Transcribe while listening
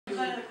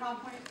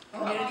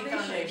Community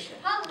Foundation.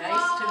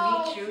 Nice to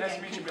meet you Nice to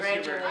and meet you, Miss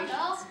congratulations.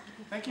 Huber.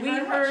 Thank you We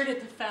very heard much.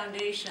 at the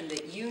foundation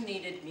that you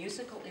needed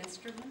musical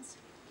instruments.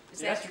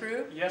 Is Yes, that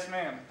true? Yes,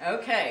 ma'am.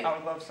 Okay. I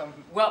would love some.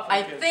 Well, some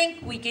I kids.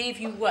 think we gave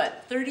you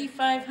what,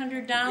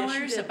 $3,500 Yes,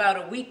 you did. about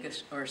a week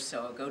or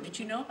so ago. Did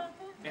you know about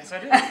that? Yes, I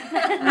did.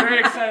 I'm very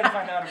excited to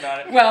find out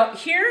about it. Well,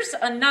 here's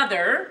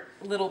another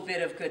little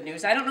bit of good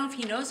news. I don't know if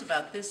he knows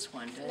about this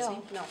one, does he?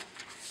 No.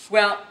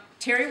 Well,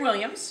 Terry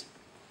Williams,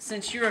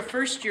 since you're a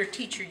first-year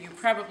teacher, you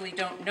probably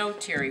don't know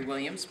Terry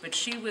Williams, but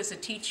she was a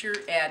teacher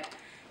at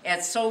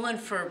Solon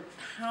for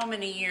how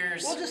many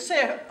years? We'll just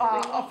say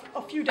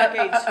a few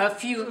decades. A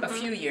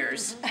few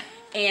years.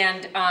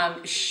 And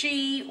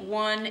she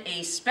won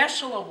a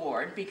special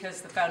award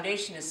because the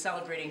foundation is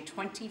celebrating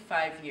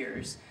 25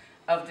 years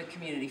of the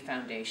Community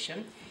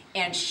Foundation.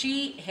 And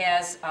she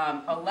has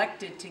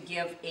elected to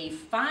give a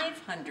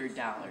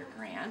 $500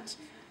 grant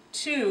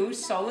to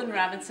Solon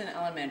Robinson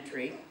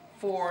Elementary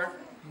for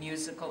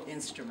musical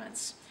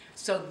instruments.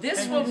 So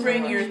this will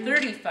bring your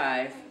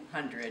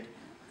 $3,500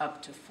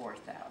 up to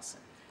 $4,000.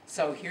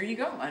 So here you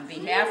go, on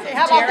behalf of Hey,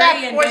 how about that,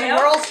 Terry and boys and Dale.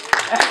 girls?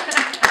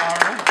 All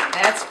right.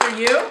 That's for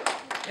you.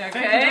 Thank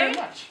you Okay, very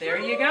much. there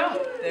you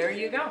go. There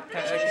you go.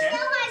 Can I shake your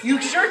hand?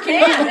 You sure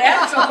can,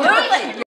 absolutely.